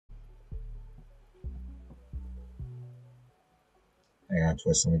Hang on,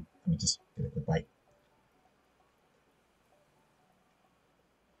 Twist. Let me just get a good bite.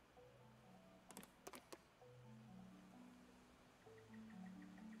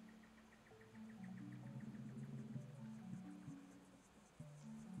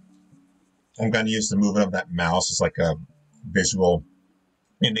 I'm going to use the movement of that mouse as like a visual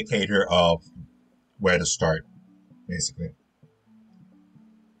indicator of where to start, basically.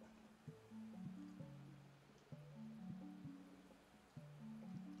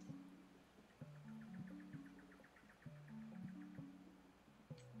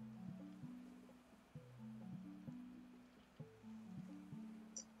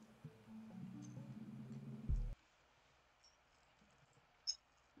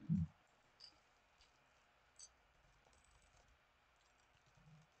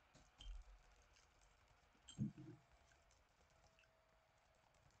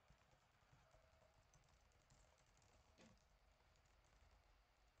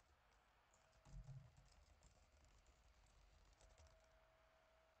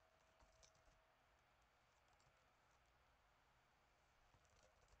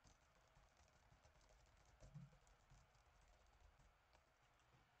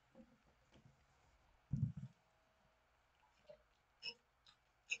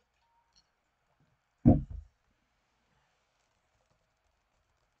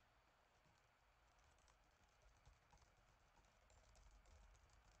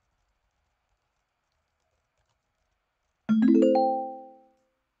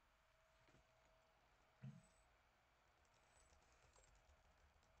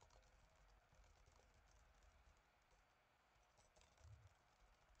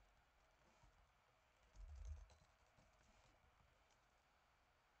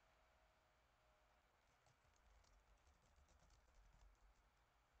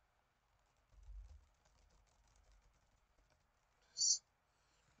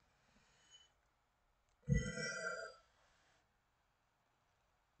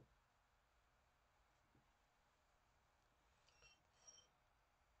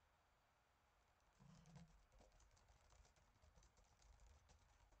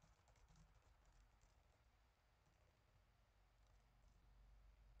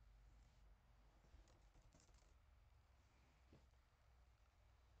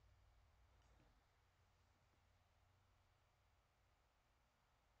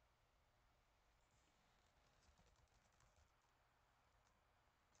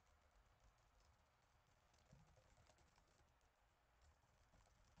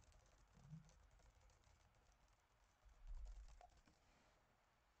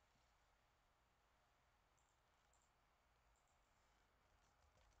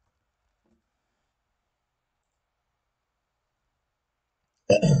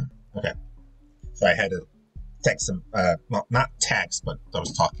 Okay. So I had to text some, well, not text, but I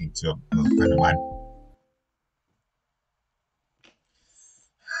was talking to a friend of mine.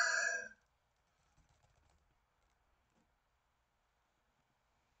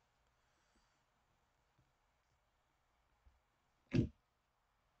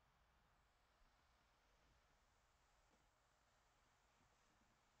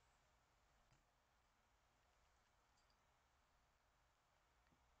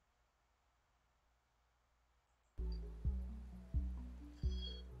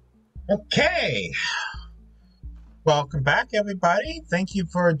 Okay. Welcome back, everybody. Thank you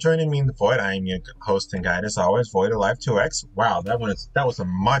for joining me in the Void. I am your host and guide, as always, Void Alive 2X. Wow, that was a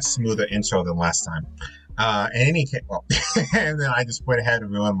much smoother intro than last time. In any case, well, and then I just went ahead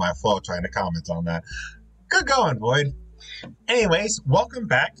and ruined my flow trying to comment on that. Good going, Void. Anyways, welcome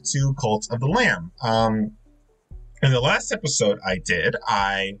back to Cult of the Lamb. In the last episode I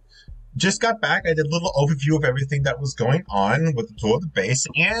just got back. I did a little overview of everything that was going on with the tour of the base,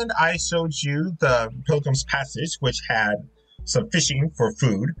 and I showed you the Pilgrim's Passage, which had some fishing for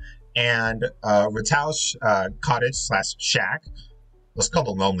food, and Ratal's cottage slash shack. Let's call it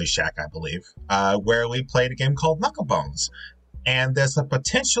the Lonely Shack, I believe, where we played a game called Knucklebones. And I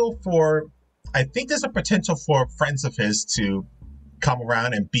think there's a potential for friends of his to come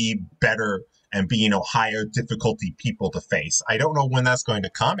around and be better and be, higher difficulty people to face. I don't know when that's going to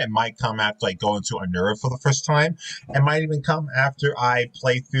come. It might come after I go into Anura for the first time. It might even come after I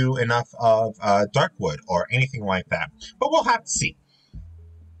play through enough of Darkwood or anything like that. But we'll have to see.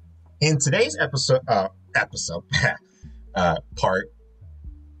 In today's episode, part,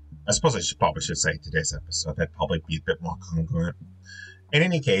 I suppose I probably should say today's episode. That'd probably be a bit more congruent. In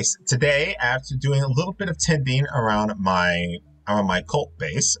any case, today, after doing a little bit of tending around my cult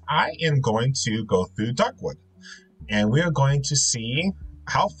base, I am going to go through Darkwood. And we are going to see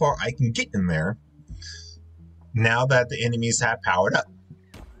how far I can get in there now that the enemies have powered up.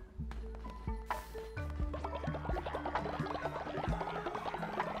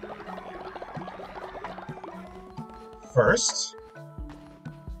 First,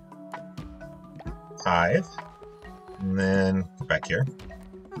 tithe, and then go back here.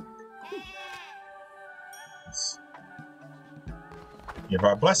 Let's give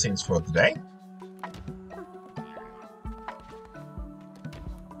our blessings for today.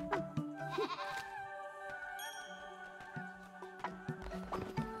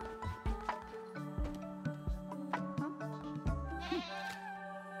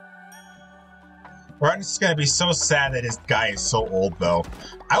 Martin's gonna be so sad that his guy is so old, though.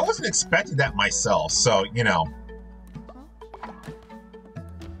 I wasn't expecting that myself, so you know.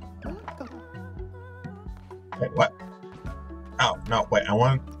 Wait, what? Oh no! Wait, I don't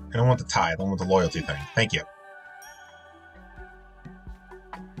want the tithe. I want the loyalty thing. Thank you.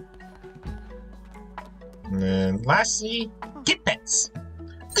 And then lastly, get pets.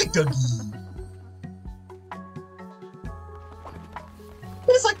 Good doggy.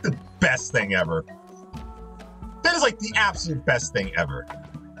 It's like the best thing ever. That is like the absolute best thing ever.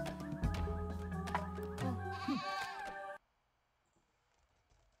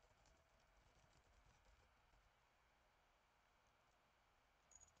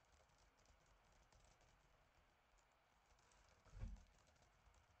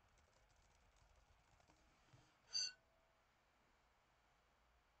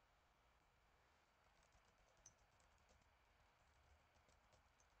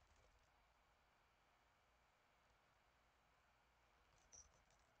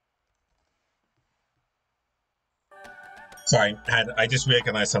 Sorry, I just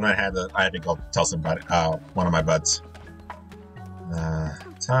recognized something. I had to go tell somebody, one of my buds.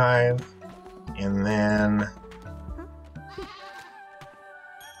 Tithe, and then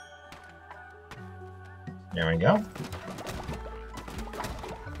there we go.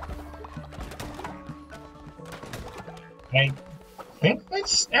 I think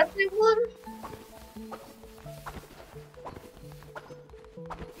that's everyone.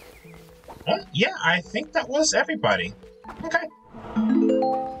 Yeah, I think that was everybody. Okay.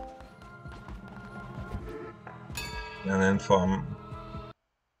 And then from...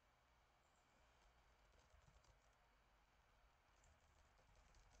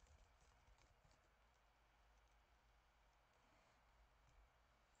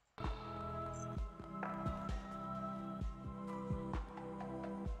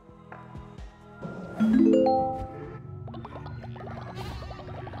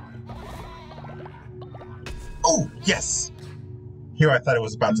 Oh, yes! Here I thought it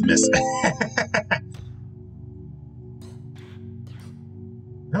was about to miss.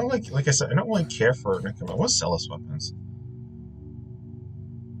 I don't like I said, I don't really care for what's zealous weapons.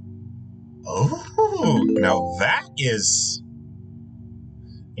 Oh, now that is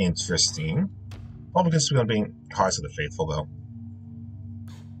interesting. Well, because we're gonna be Hearts of the Faithful, though.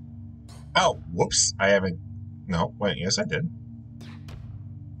 Oh, whoops! I haven't. No, wait. Yes, I did.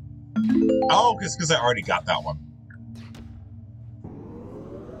 Oh, because I already got that one.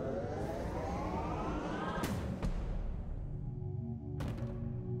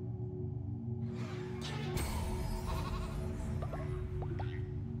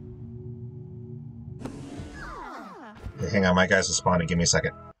 Okay, hang on, my guy's responding. Give me a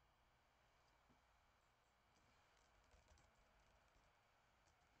second.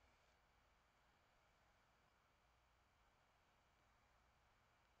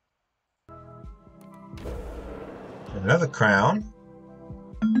 Another crown.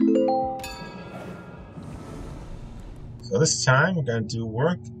 So this time we're going to do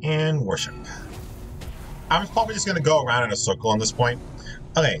work and worship. I'm probably just going to go around in a circle on this point.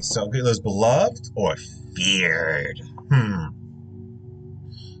 Okay, so there's beloved or feared.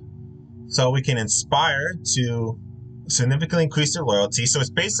 So we can inspire to significantly increase their loyalty. So it's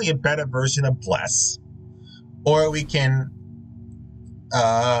basically a better version of bless. Or we can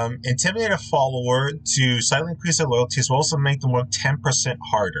intimidate a follower to slightly increase their loyalty, as well as make them work 10%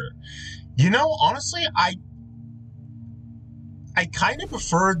 harder. You know, honestly, I kind of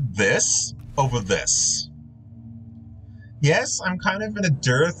prefer this over this. Yes, I'm kind of in a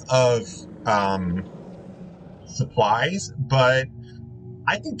dearth of supplies, but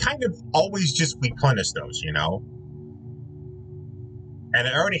I can kind of always just replenish those, you know? And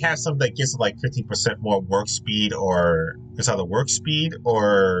I already have something that gives like 50% more work speed, or it's either work speed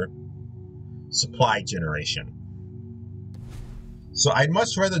or supply generation. So I'd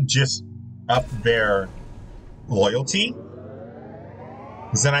much rather just up their loyalty,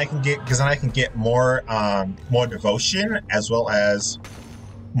 because then I can get more more devotion, as well as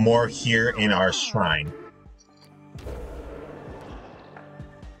more here in our shrine.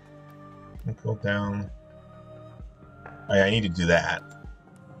 Go down. Oh, yeah, I need to do that.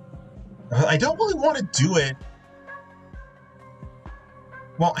 I don't really want to do it.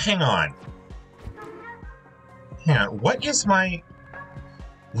 Well, hang on. Hang on. What is my...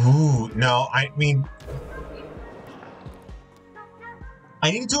 Ooh, no, I mean...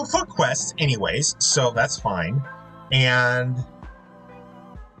 I need to do it for quests anyways, so that's fine. And...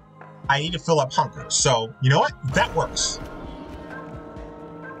 I need to fill up hunger. So, you know what? That works.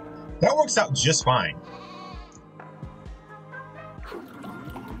 That works out just fine.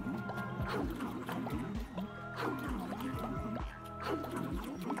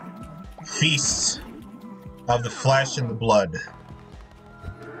 Feast of the flesh and the blood.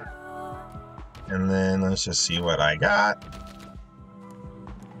 And then let's just see what I got.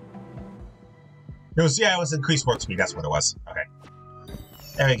 It was increased work speed. That's what it was. Okay.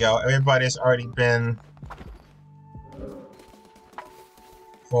 There we go. Everybody's already been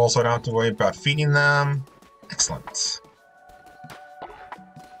full, so I don't have to worry about feeding them. Excellent.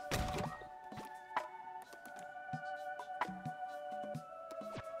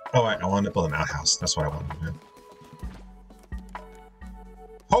 Oh, I wanted to build an outhouse. That's what I wanted to do.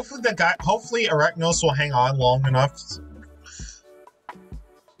 Hopefully Arachnos will hang on long enough.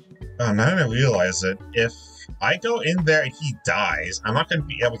 Now that I realize it, if I go in there and he dies, I'm not going to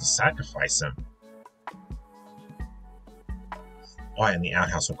be able to sacrifice him. Oh, and the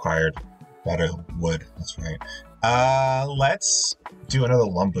outhouse required better wood. That's right. Let's do another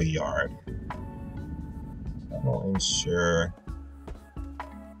lumber yard. That will ensure...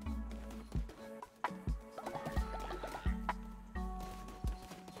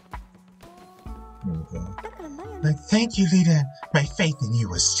 Thank you, leader. My faith in you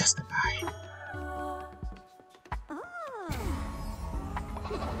was justified.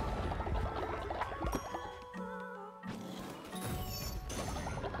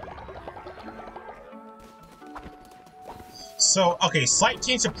 So, okay, slight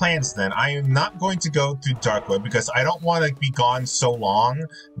change of plans then. I am not going to go to Darkwood because I don't want to be gone so long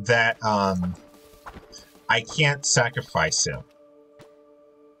that I can't sacrifice him.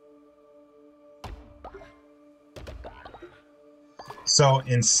 So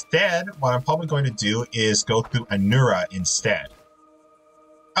instead, what I'm probably going to do is go through Anura instead.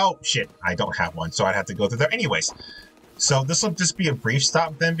 Oh, shit, I don't have one, so I'd have to go through there anyways. So this will just be a brief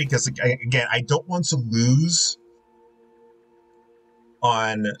stop then, because, again, I don't want to lose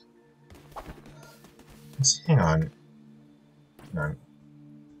on... Hang on. Hang on.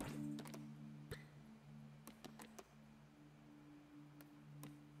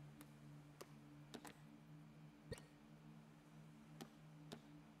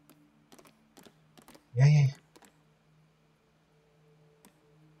 Yeah.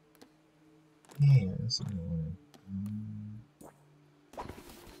 Yeah, that's a good one.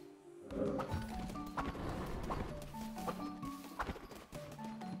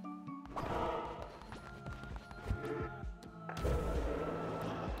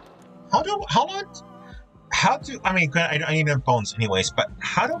 I mean, I need their bones anyways, but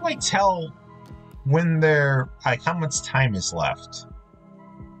how do I tell when they're, like, how much time is left?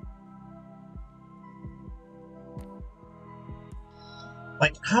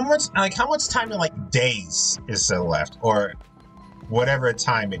 How much time in, like, days is there left, or whatever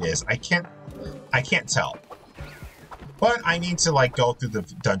time it is? I can't tell. But I need to, like, go through the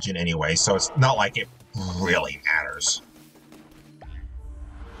dungeon anyway, so it's not like it really matters.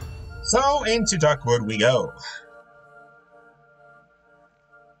 So, into Darkwood we go.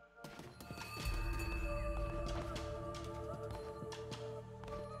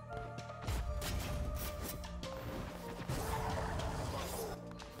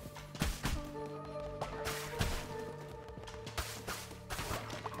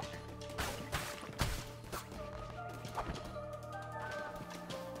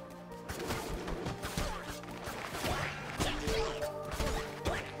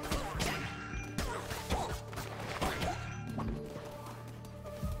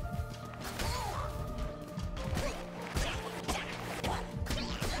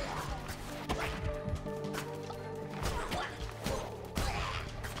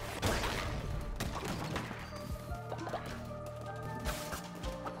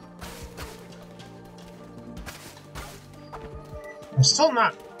 I'm still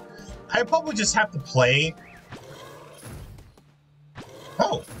not... I probably just have to play...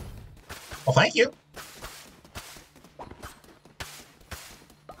 Oh. Well, thank you.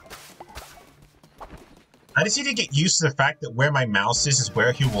 I just need to get used to the fact that where my mouse is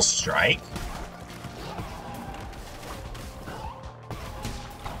where he will strike.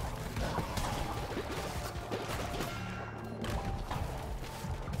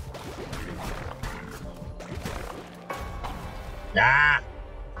 Ah!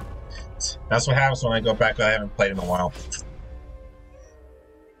 That's what happens when I go back. I haven't played in a while.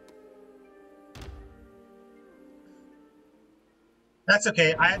 That's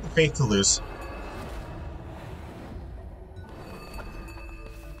okay. I had the faith to lose.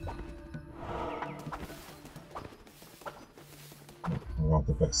 I'll have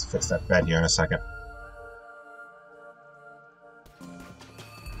to fix that bed here in a second.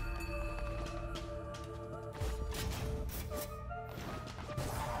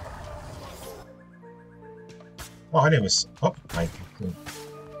 Oh, I didn't was. Oh, my.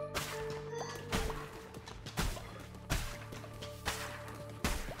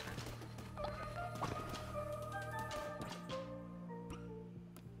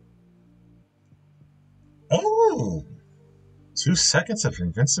 Oh! 2 seconds of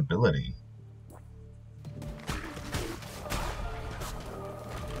invincibility.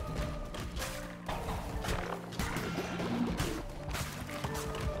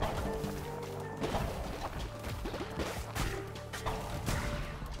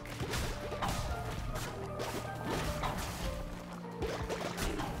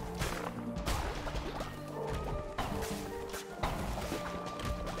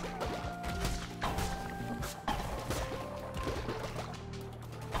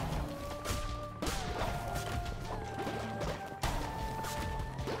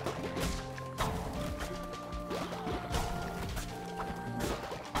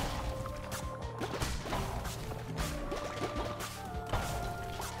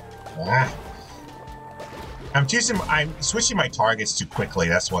 Ah. I'm switching my targets too quickly.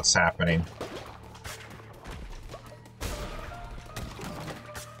 That's what's happening.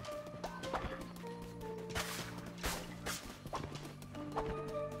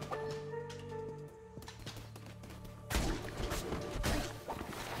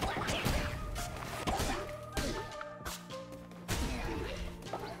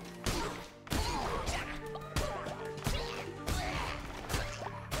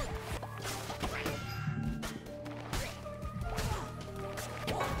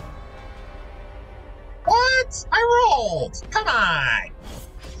 I rolled! Come on!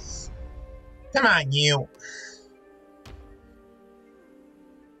 Come on, you!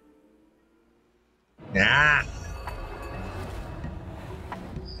 Nah.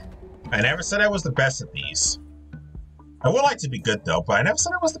 I never said I was the best at these. I would like to be good though, but I never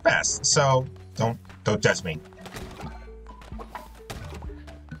said I was the best, so don't judge me.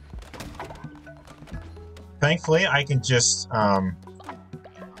 Thankfully, I can just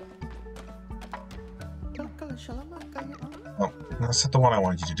Oh, that's not the one I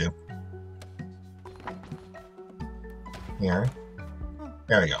wanted you to do. Here.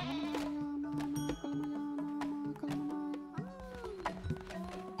 There we go.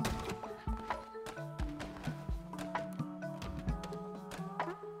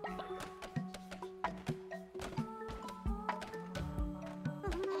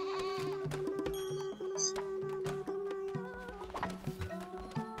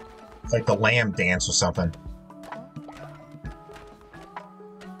 It's like the lamb dance or something.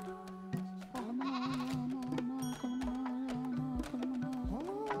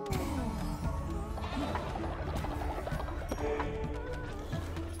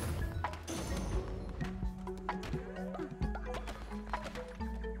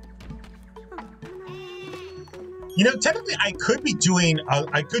 You know, technically I could be doing,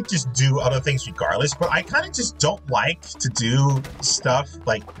 I could just do other things regardless, but I kind of just don't like to do stuff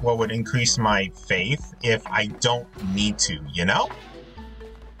like what would increase my faith if I don't need to, you know?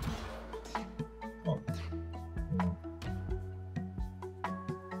 Oh.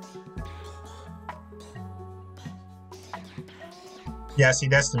 Yeah, see,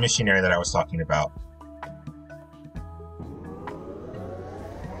 that's the missionary that I was talking about.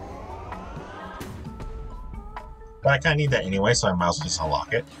 But I kind of need that anyway, so I might as well just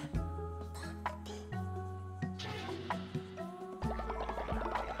unlock it.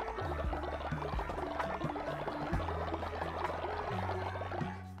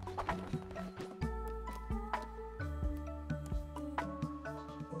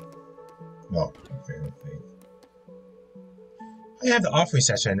 No, faith. I have the offering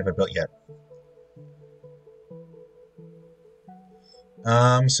statue I never built yet.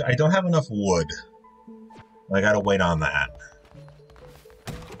 So I don't have enough wood. I gotta wait on that.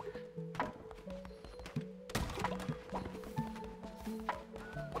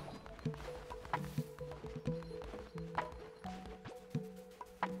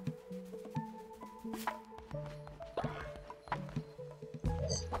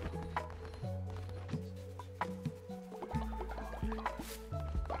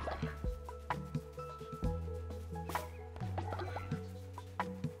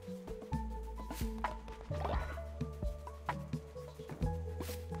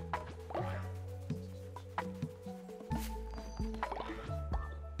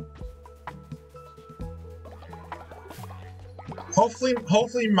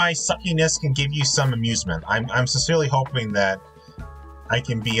 Hopefully my suckiness can give you some amusement. I'm sincerely hoping that I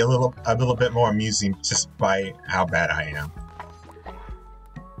can be a little bit more amusing just by how bad I am.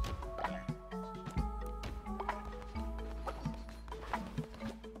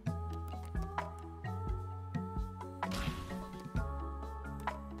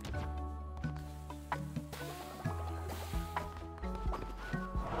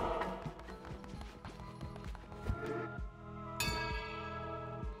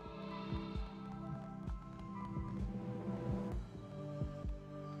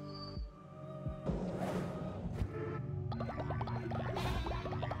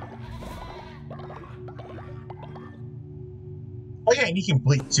 Oh yeah, and you can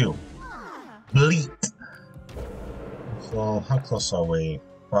bleat too. Bleat. So how close are we?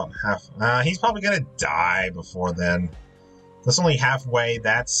 About half. He's probably gonna die before then. That's only halfway.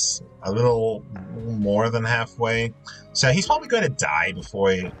 That's a little more than halfway. So he's probably gonna die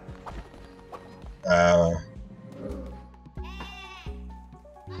before he.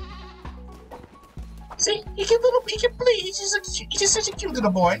 See, he can bleed. He's just such a cute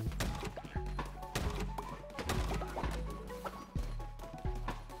little boy.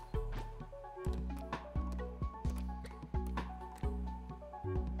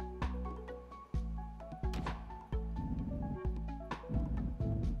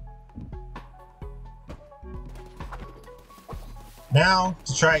 Now,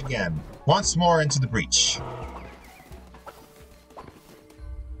 to try again. Once more into the breach.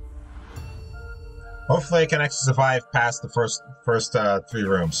 Hopefully I can actually survive past the first 3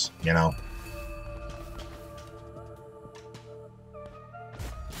 rooms, you know.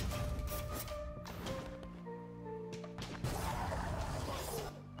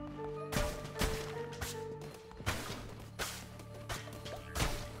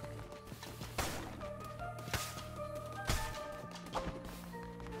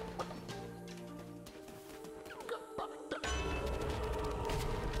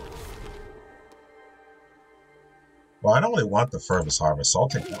 Well, I don't really want the furthest harvest, so I'll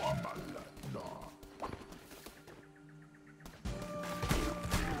take that one.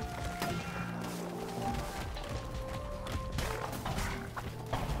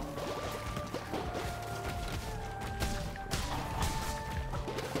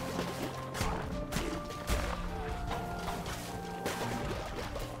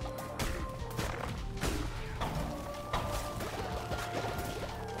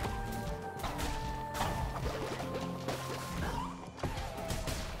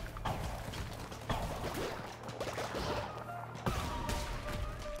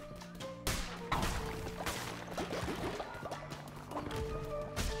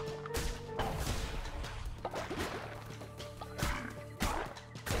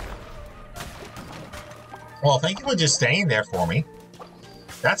 Well, thank you for just staying there for me.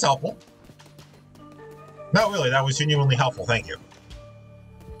 That's helpful. No, really, that was genuinely helpful. Thank you.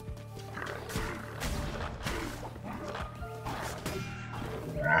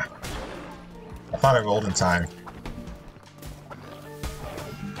 Ah, I thought I rolled in time.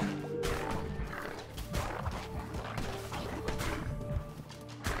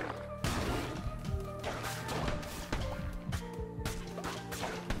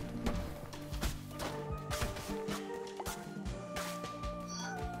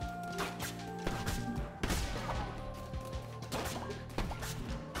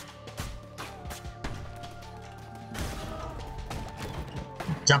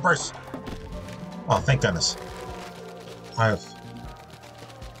 Jumpers! Oh, thank goodness. Huh.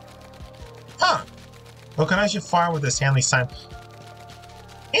 Recognize your fire with this Hanley sign.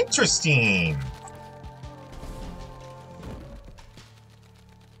 Interesting!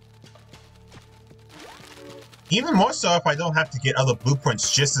 Even more so if I don't have to get other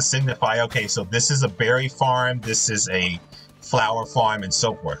blueprints just to signify, okay, so this is a berry farm, this is a flower farm, and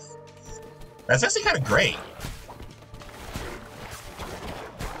so forth. That's actually kind of great.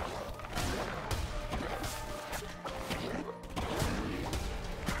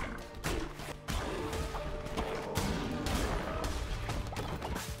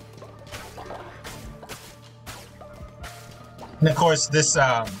 And of course, this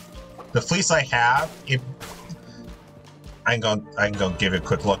the fleece I have, I can go give it a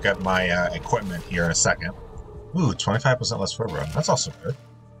quick look at my equipment here in a second. Ooh, 25% less fervor. That's also good.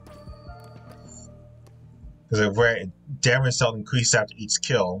 Because damage still increases after each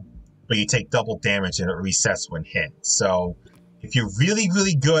kill, but you take double damage and it resets when hit. So if you're really,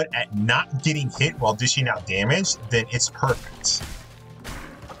 really good at not getting hit while dishing out damage, then it's perfect.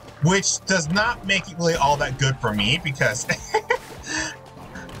 Which does not make it really all that good for me, because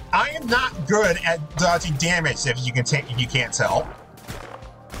I am not good at dodging damage if you can't tell.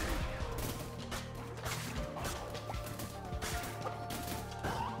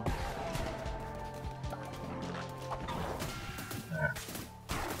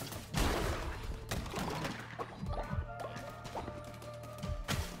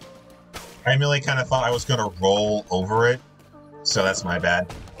 I really kind of thought I was going to roll over it, so that's my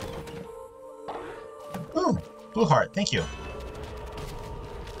bad. Ooh, blue heart, thank you.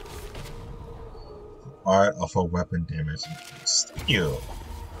 Art of a weapon damage. Thank you.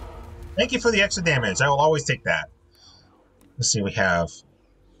 Thank you for the extra damage. I will always take that. Let's see, we have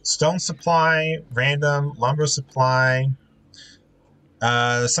stone supply, random, lumber supply,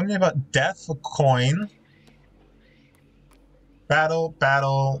 something about death for coin.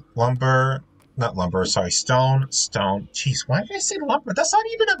 Battle, lumber, not lumber, sorry, stone. Jeez, why did I say lumber? That's not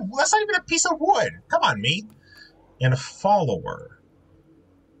even a piece of wood. Come on, me. And a follower.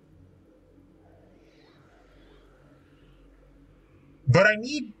 But I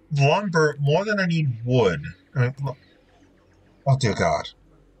need lumber more than I need wood. Oh dear God.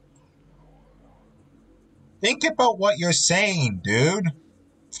 Think about what you're saying, dude.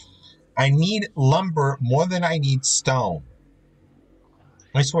 I need lumber more than I need stone.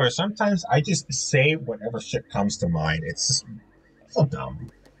 I swear, sometimes I just say whatever shit comes to mind. It's just so dumb.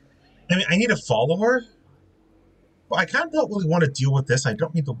 I mean, I need a follower? Well, I kind of don't really want to deal with this. I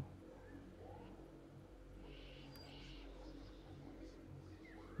don't need to...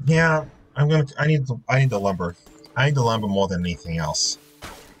 Yeah, I need the lumber. I need the lumber more than anything else.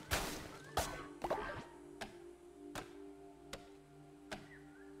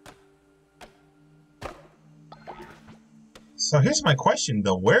 So here's my question,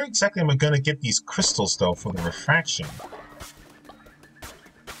 though. Where exactly am I going to get these crystals, though, for the refraction?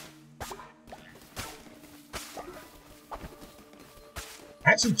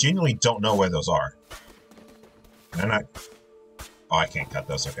 I actually genuinely don't know where those are. I'm not... Oh, I can't cut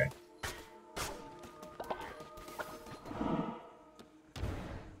those, okay.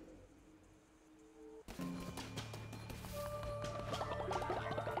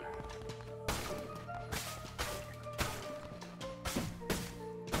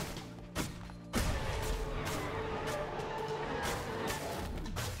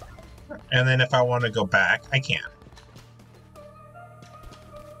 And then if I want to go back, I can.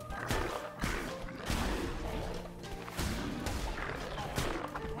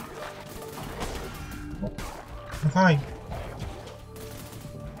 Fine.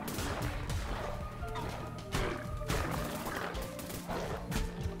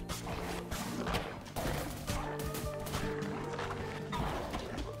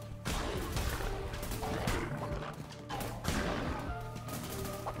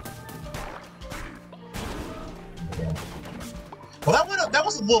 Well, that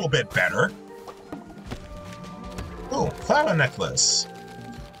was a little bit better. Oh, flower necklace.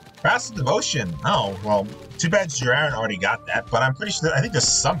 Passive devotion. Oh, well, too bad Jiren already got that, but I'm pretty sure I think there's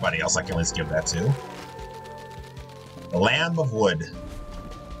somebody else I can at least give that to. The Lamb of Wood.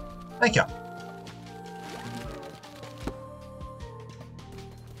 Thank you.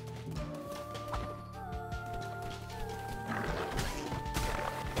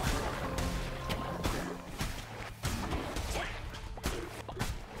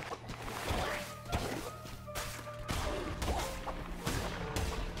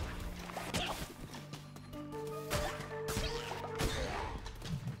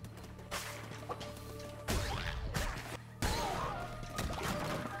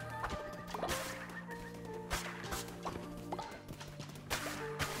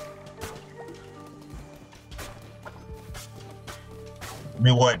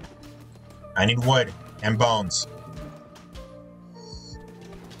 Give me wood. I need wood and bones.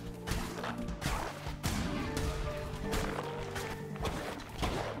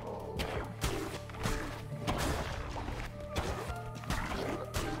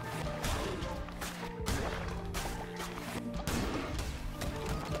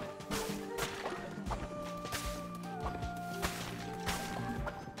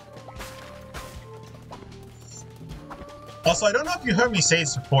 Also, I don't know if you heard me say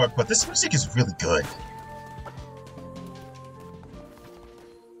this before, but this music is really good.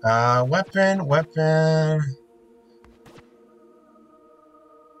 Weapon.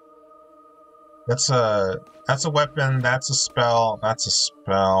 That's a weapon, that's a spell,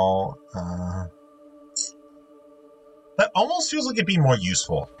 that almost feels like it'd be more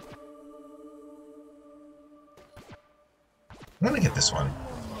useful. I'm gonna get this one.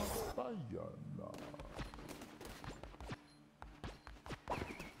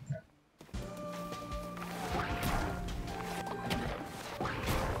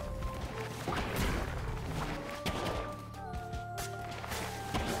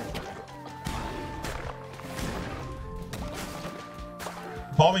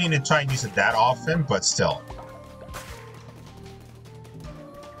 Probably need to try and use it that often, but still.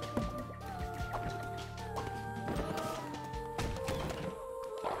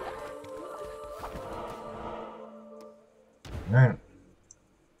 Alright.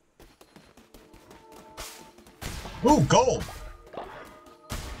 Ooh, gold!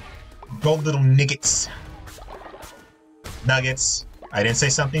 Gold little nuggets. Nuggets. I didn't say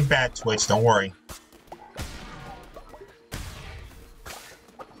something bad, Twitch, don't worry.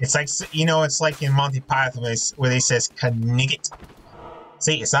 It's like, you know, it's like in Monty Python where they says "nugget."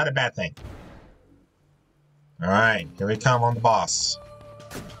 See, it's not a bad thing. Alright, here we come on the boss.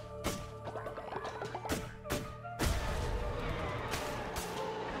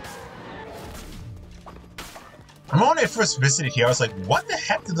 I'm when I first visited here, I was like, what the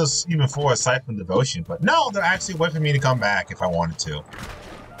heck did those even for aside from devotion? But no, they're actually waiting for me to come back if I wanted to.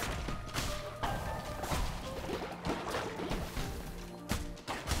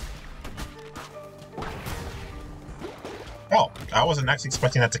 Oh, I wasn't actually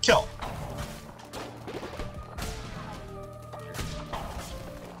expecting that to kill.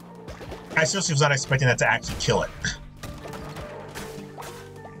 I seriously was not expecting that to actually kill it.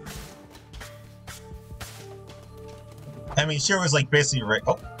 I mean, sure, it was like basically right.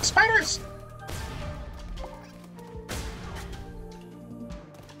 Oh, spiders!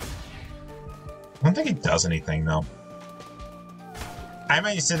 I don't think it does anything, though. I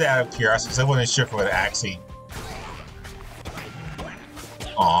might just say that out of curiosity because I wasn't sure if it would actually.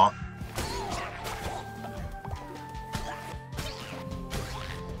 Aw.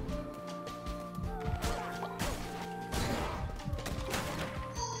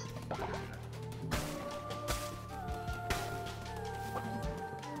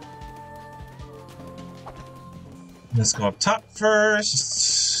 Let's go up top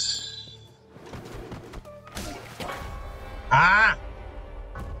first. Ah!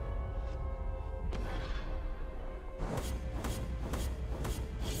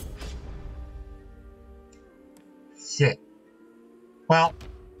 Shit. Well,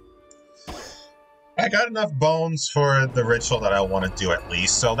 I got enough bones for the ritual that I want to do at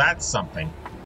least, so that's something.